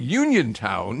is a big union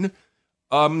town.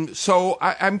 So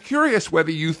I'm curious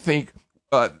whether you think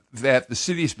that the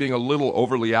city is being a little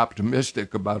overly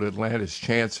optimistic about Atlanta's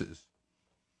chances.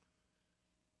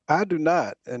 I do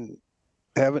not, and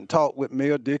haven't talked with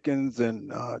Mayor Dickens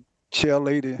and Chair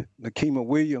Lady Nakima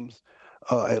Williams.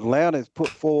 Atlanta has put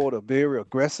forward a very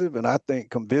aggressive and I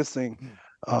think convincing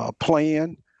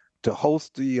plan to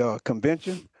host the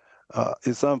convention.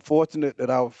 It's unfortunate that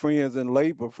our friends in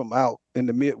labor from out in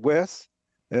the Midwest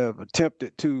have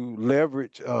attempted to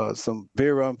leverage some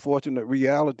very unfortunate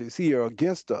realities here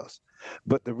against us.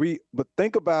 But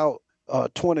think about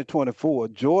 2024.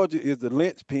 Georgia is the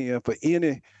linchpin for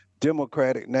any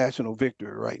Democratic national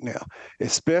victory right now,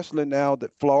 especially now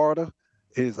that Florida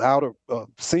is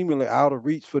seemingly out of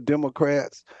reach for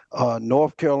Democrats.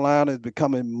 North Carolina is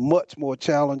becoming much more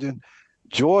challenging.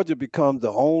 Georgia becomes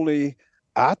the only,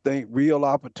 I think, real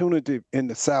opportunity in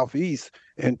the Southeast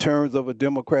in terms of a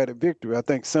Democratic victory. I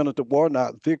think Senator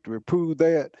Warnock's victory proved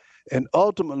that. And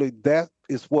ultimately, that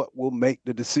is what will make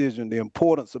the decision, the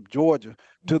importance of Georgia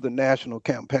to the national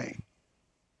campaign.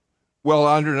 Well,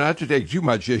 Andre, not to take too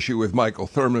much issue with Michael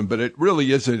Thurman, but it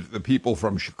really isn't the people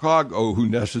from Chicago who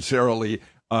necessarily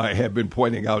have been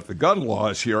pointing out the gun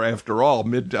laws here. After all, the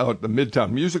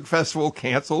Midtown Music Festival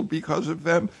canceled because of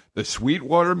them. The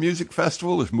Sweetwater Music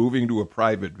Festival is moving to a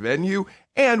private venue.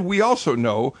 And we also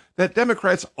know that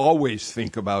Democrats always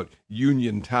think about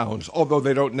union towns, although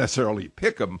they don't necessarily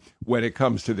pick them when it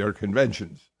comes to their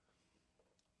conventions.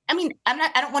 I mean,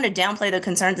 I don't want to downplay the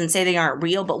concerns and say they aren't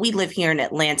real, but we live here in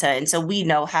Atlanta. And so we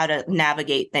know how to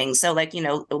navigate things. So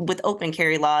with open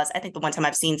carry laws, I think the one time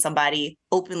I've seen somebody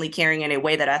openly carrying in a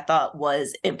way that I thought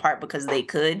was in part because they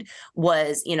could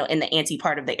was, in the ante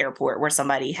part of the airport where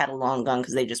somebody had a long gun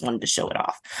because they just wanted to show it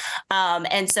off.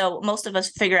 And so most of us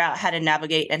figure out how to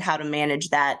navigate and how to manage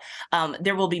that.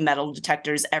 There will be metal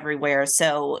detectors everywhere.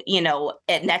 So,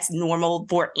 and that's normal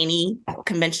for any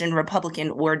convention,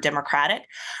 Republican or Democratic.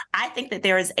 I think that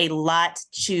there is a lot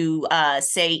to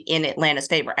say in Atlanta's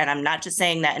favor. And I'm not just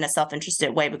saying that in a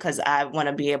self-interested way because I want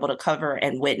to be able to cover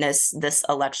and witness this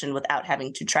election without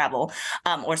having to travel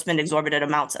or spend exorbitant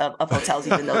amounts of hotels,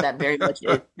 even though that very much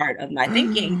is part of my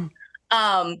thinking.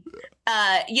 It's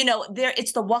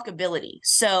the walkability.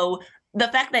 So the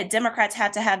fact that Democrats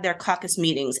had to have their caucus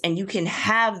meetings and you can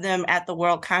have them at the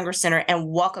World Congress Center and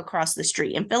walk across the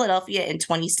street. In Philadelphia in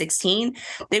 2016,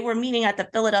 they were meeting at the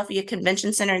Philadelphia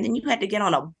Convention Center, and then you had to get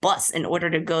on a bus in order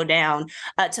to go down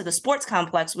to the sports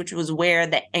complex, which was where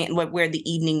the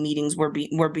evening meetings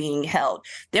were being held.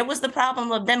 There was the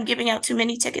problem of them giving out too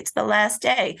many tickets the last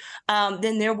day.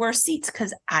 Then there were seats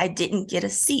because I didn't get a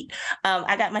seat.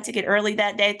 I got my ticket early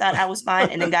that day, thought I was fine,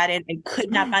 and then got in and could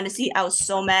not find a seat. I was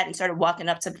so mad and started walking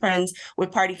up to friends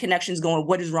with party connections going,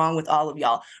 what is wrong with all of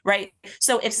y'all, right?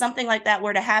 So if something like that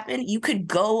were to happen, you could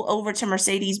go over to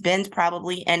Mercedes-Benz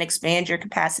probably and expand your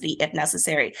capacity if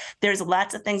necessary. There's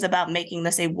lots of things about making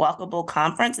this a walkable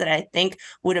conference that I think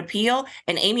would appeal.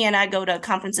 And Amy and I go to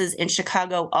conferences in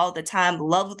Chicago all the time,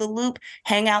 love the Loop,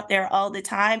 hang out there all the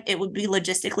time. It would be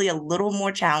logistically a little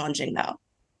more challenging though.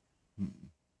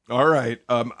 All right.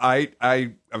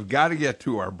 I've got to get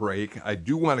to our break. I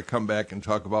do want to come back and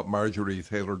talk about Marjorie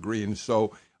Taylor Greene.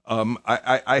 So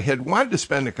I had wanted to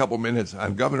spend a couple minutes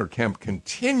on Governor Kemp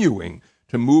continuing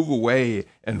to move away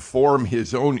and form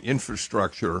his own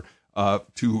infrastructure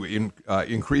to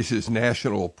increase his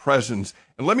national presence.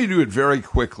 And let me do it very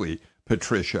quickly,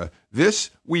 Patricia. This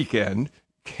weekend,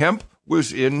 Kemp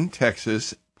was in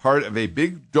Texas, part of a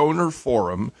big donor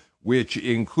forum, which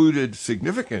included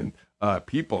significant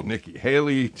people, Nikki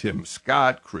Haley, Tim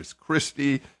Scott, Chris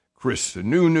Christie, Chris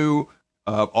Sununu,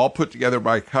 all put together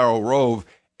by Karl Rove.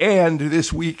 And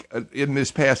this week, in this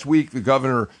past week, the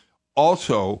governor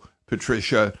also,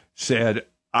 Patricia, said,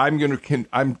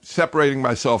 I'm separating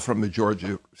myself from the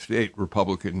Georgia State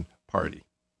Republican Party.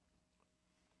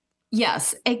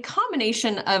 Yes, a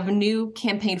combination of new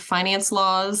campaign finance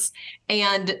laws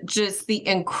and just the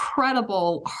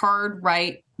incredible hard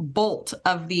right bolt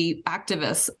of the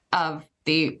activists of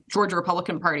the Georgia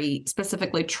Republican Party,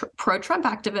 specifically pro-Trump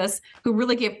activists, who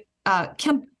really gave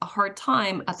Kemp a hard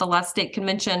time at the last state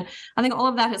convention. I think all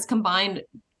of that has combined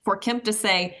for Kemp to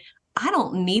say, I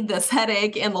don't need this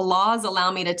headache, and the laws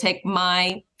allow me to take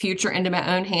my future into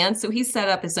my own hands. So he set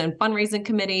up his own fundraising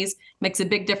committees, makes a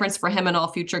big difference for him and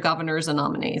all future governors and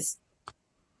nominees.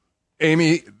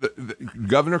 Amy,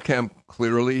 Governor Kemp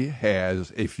clearly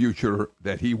has a future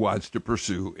that he wants to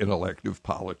pursue in elective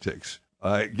politics.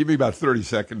 Give me about 30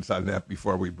 seconds on that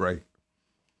before we break.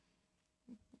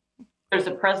 There's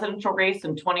a presidential race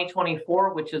in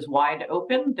 2024, which is wide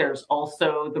open. There's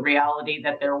also the reality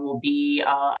that there will be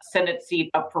a Senate seat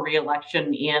up for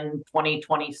re-election in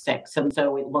 2026. And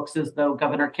so it looks as though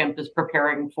Governor Kemp is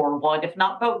preparing for one, if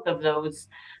not both of those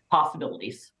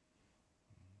possibilities.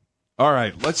 All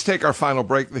right, let's take our final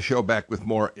break. The show back with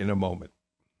more in a moment.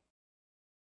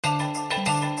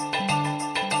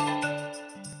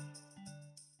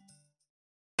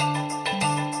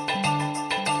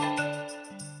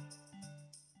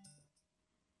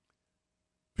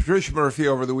 Patricia Murphy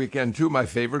over the weekend, two of my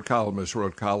favorite columnists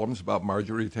wrote columns about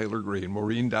Marjorie Taylor Greene,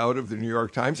 Maureen Dowd of the New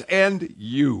York Times, and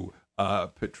you,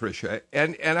 Patricia.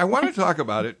 And I want to talk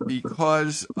about it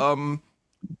because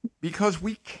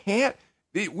we can't.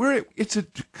 It's a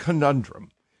conundrum.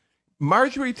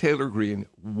 Marjorie Taylor Greene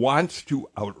wants to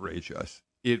outrage us.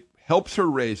 It helps her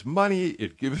raise money.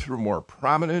 It gives her more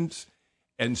prominence.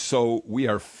 And so we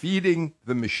are feeding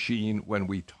the machine when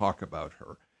we talk about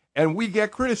her. And we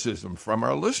get criticism from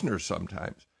our listeners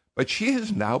sometimes. But she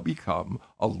has now become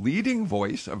a leading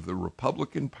voice of the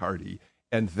Republican Party,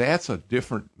 and that's a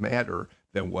different matter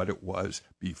than what it was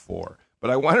before. But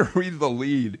I want to read the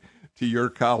lead to your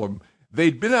column.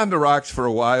 They'd been on the rocks for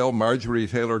a while, Marjorie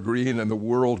Taylor Greene and the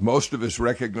world most of us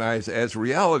recognize as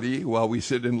reality, while we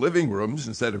sit in living rooms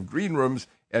instead of green rooms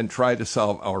and try to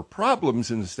solve our problems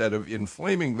instead of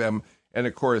inflaming them. And,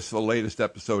 of course, the latest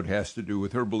episode has to do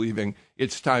with her believing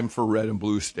it's time for red and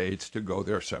blue states to go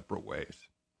their separate ways.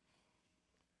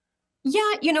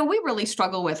 Yeah, we really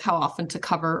struggle with how often to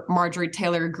cover Marjorie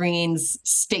Taylor Greene's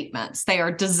statements. They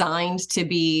are designed to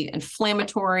be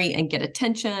inflammatory and get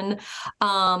attention,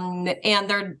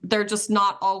 and they're just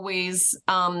not always.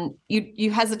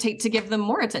 You hesitate to give them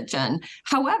more attention.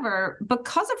 However,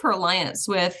 because of her alliance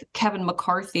with Kevin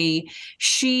McCarthy,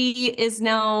 she is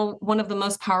now one of the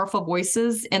most powerful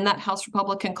voices in that House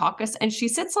Republican caucus, and she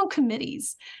sits on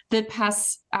committees that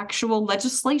pass actual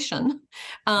legislation.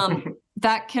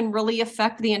 That can really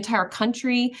affect the entire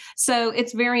country. So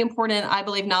it's very important, I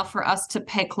believe, now for us to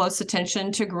pay close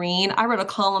attention to Greene. I wrote a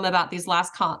column about these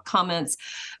last comments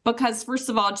because, first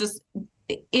of all, just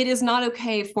it is not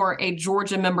okay for a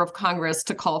Georgia member of Congress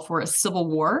to call for a civil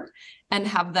war and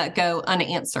have that go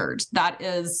unanswered. That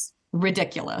is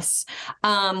ridiculous.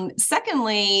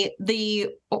 Secondly, the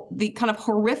kind of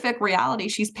horrific reality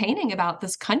she's painting about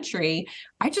this country,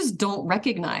 I just don't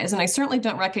recognize, and I certainly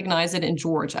don't recognize it in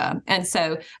Georgia. And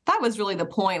so that was really the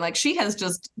point. Like, she has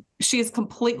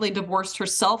completely divorced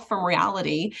herself from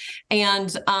reality,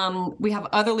 and we have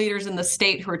other leaders in the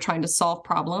state who are trying to solve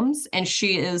problems, and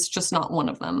she is just not one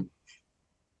of them.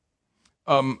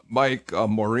 Mike,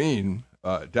 Maureen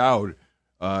Dowd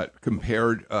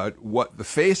compared what the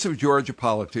face of Georgia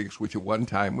politics, which at one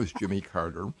time was Jimmy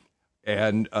Carter,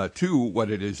 and to what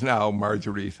it is now,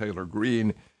 Marjorie Taylor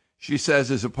Greene. She says,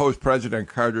 as opposed President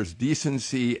Carter's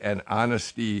decency and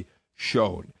honesty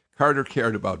shown. Carter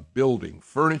cared about building,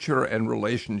 furniture, and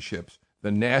relationships.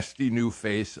 The nasty new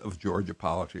face of Georgia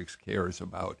politics cares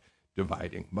about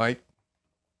dividing. Mike?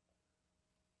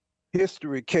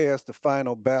 History casts the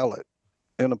final ballot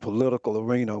in a political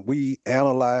arena. We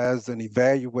analyze and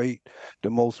evaluate the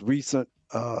most recent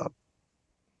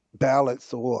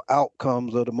ballots or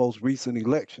outcomes of the most recent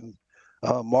elections.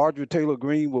 Marjorie Taylor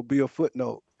Greene will be a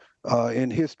footnote in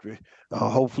history.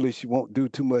 Hopefully she won't do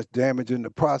too much damage in the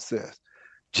process.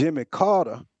 Jimmy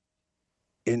Carter,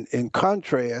 in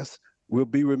contrast, will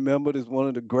be remembered as one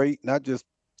of the great, not just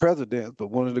presidents,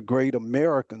 but one of the great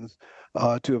Americans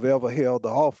to have ever held the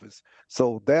office.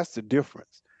 So that's the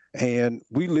difference. And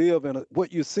we live in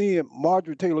what you're seeing.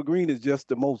 Marjorie Taylor Greene is just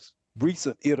the most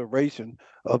recent iteration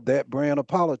of that brand of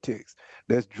politics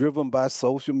that's driven by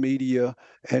social media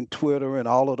and Twitter and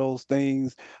all of those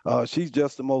things. She's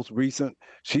just the most recent.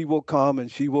 She will come and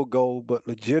she will go, but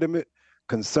legitimate,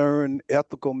 concerned,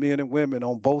 ethical men and women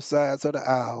on both sides of the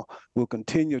aisle will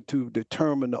continue to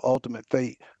determine the ultimate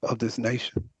fate of this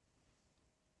nation.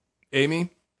 Amy?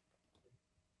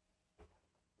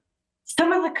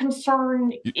 Some of the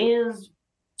concern is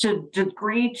the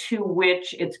degree to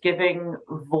which it's giving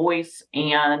voice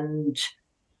and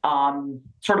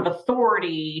sort of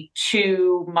authority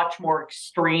to much more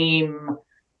extreme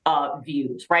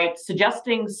views, right?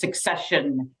 Suggesting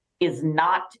succession is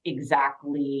not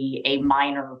exactly a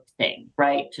minor thing,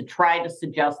 right? To try to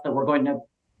suggest that we're going to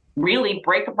really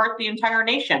break apart the entire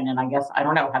nation. And I guess, I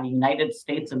don't know, have the United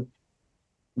States of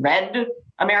red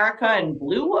America and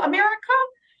blue America?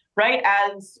 Right,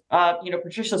 as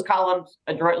Patricia's column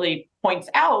adroitly points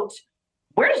out,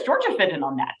 where does Georgia fit in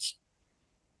on that?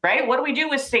 Right, what do we do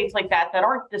with states like that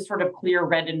aren't this sort of clear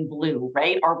red and blue?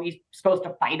 Right, are we supposed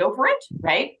to fight over it?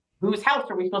 Right, whose house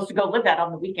are we supposed to go live at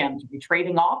on the weekends? Are we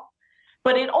trading off?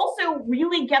 But it also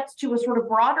really gets to a sort of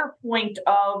broader point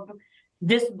of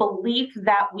this belief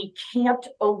that we can't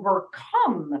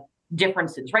overcome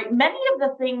differences. Right, many of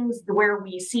the things where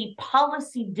we see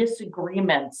policy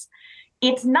disagreements,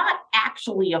 it's not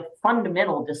actually a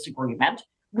fundamental disagreement.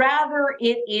 Rather,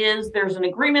 there's an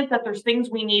agreement that there's things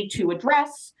we need to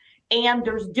address, and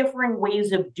there's differing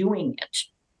ways of doing it.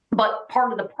 But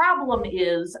part of the problem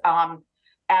is,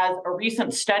 as a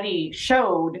recent study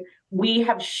showed, we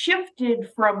have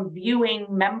shifted from viewing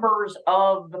members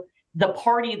of the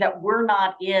party that we're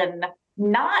not in,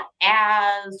 not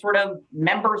as sort of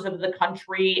members of the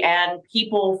country and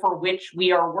people for which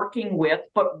we are working with,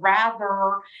 but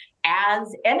rather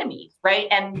as enemies, right?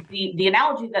 And the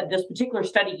analogy that this particular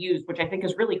study used, which I think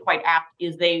is really quite apt,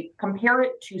 is they compare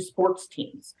it to sports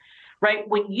teams, right?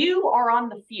 When you are on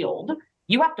the field,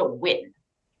 you have to win,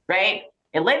 right?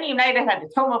 Atlanta United had the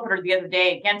home opener the other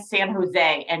day against San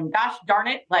Jose, and gosh darn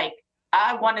it,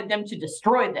 I wanted them to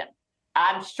destroy them.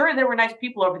 I'm sure there were nice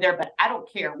people over there, but I don't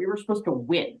care. We were supposed to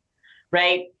win,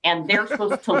 right? And they're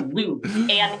supposed to lose.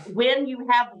 And when you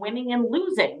have winning and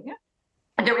losing,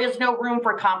 there is no room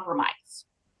for compromise,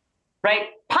 right?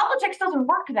 Politics doesn't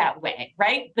work that way,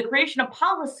 right? The creation of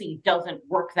policy doesn't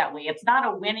work that way. It's not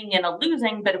a winning and a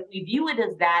losing, but if we view it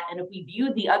as that, and if we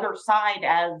view the other side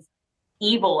as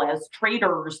evil, as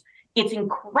traitors, it's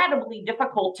incredibly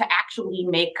difficult to actually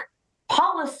make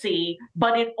policy,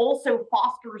 but it also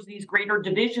fosters these greater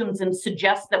divisions and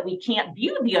suggests that we can't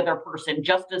view the other person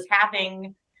just as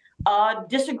having a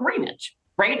disagreement,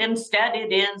 right? Instead,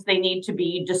 it is they need to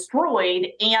be destroyed.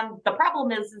 And the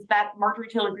problem is that Marjorie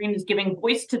Taylor Greene is giving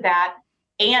voice to that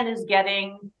and is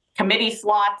getting committee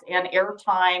slots and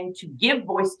airtime to give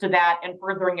voice to that and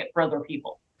furthering it for other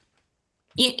people.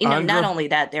 Not only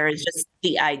that, there is just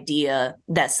the idea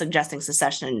that suggesting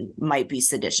secession might be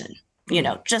sedition.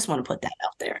 Just want to put that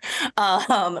out there.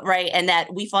 Right. And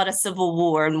that we fought a civil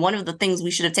war. And one of the things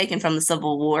we should have taken from the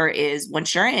Civil War is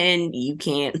once you're in,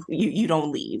 you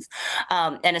don't leave.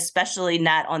 And especially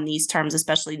not on these terms,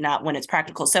 especially not when it's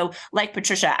practical. So like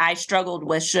Patricia, I struggled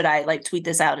with, should I tweet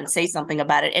this out and say something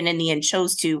about it? And in the end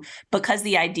chose to, because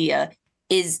the idea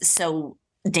is so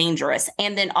dangerous.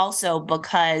 And then also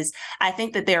because I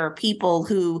think that there are people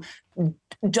who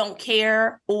don't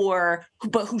care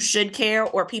but who should care,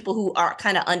 or people who are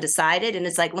kind of undecided. And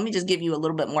it's like, let me just give you a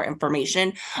little bit more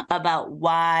information about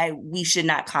why we should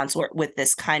not consort with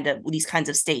these kinds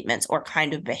of statements or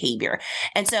kind of behavior.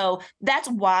 And so that's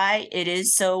why it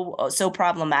is so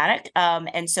problematic.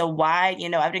 And so why,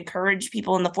 I would encourage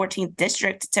people in the 14th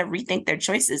district to rethink their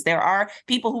choices. There are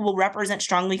people who will represent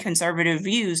strongly conservative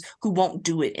views who won't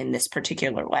do it in this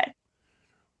particular way.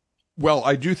 Well,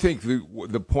 I do think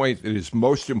the point that is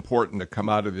most important to come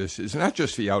out of this is not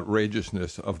just the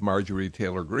outrageousness of Marjorie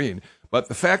Taylor Greene, but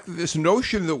the fact that this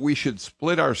notion that we should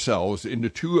split ourselves into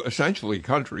two essentially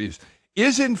countries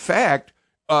is in fact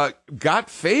got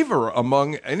favor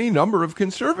among any number of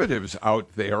conservatives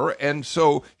out there. And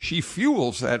so she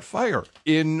fuels that fire.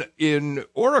 In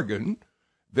Oregon,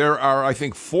 there are, I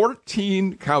think,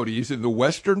 14 counties in the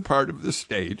western part of the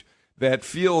state that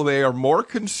feel they are more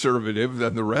conservative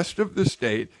than the rest of the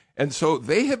state. And so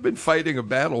they have been fighting a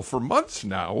battle for months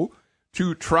now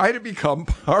to try to become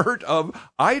part of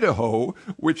Idaho,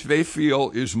 which they feel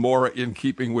is more in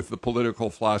keeping with the political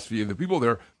philosophy of the people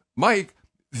there. Mike,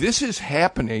 this is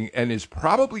happening and is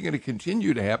probably going to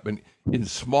continue to happen in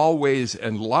small ways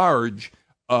and large,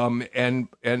 and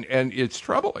it's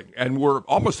troubling. And we're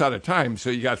almost out of time, so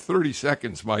you got 30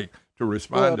 seconds, Mike, to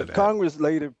respond to that. The Congress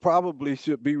lady probably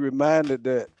should be reminded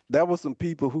that there were some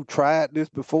people who tried this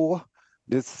before,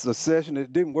 this secession.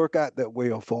 It didn't work out that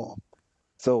well for them.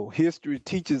 So history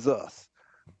teaches us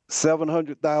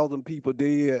 700,000 people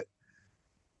dead,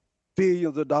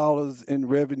 billions of dollars in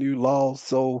revenue lost.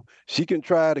 So she can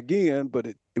try it again, but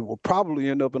it will probably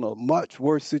end up in a much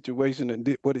worse situation than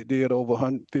what it did over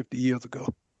 150 years ago.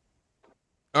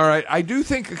 All right. I do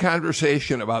think a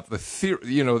conversation about the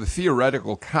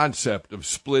theoretical concept of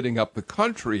splitting up the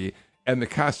country and the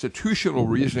constitutional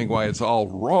reasoning why it's all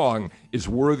wrong is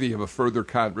worthy of a further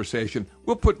conversation.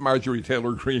 We'll put Marjorie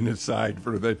Taylor Greene aside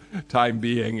for the time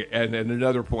being, and at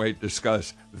another point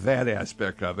discuss that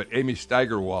aspect of it. Amy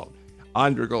Steigerwald,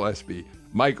 Andra Gillespie,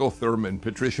 Michael Thurman,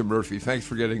 Patricia Murphy, thanks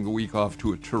for getting the week off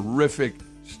to a terrific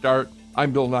start.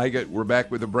 I'm Bill Nygut. We're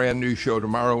back with a brand new show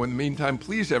tomorrow. In the meantime,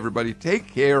 please, everybody, take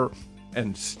care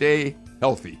and stay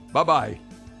healthy. Bye-bye.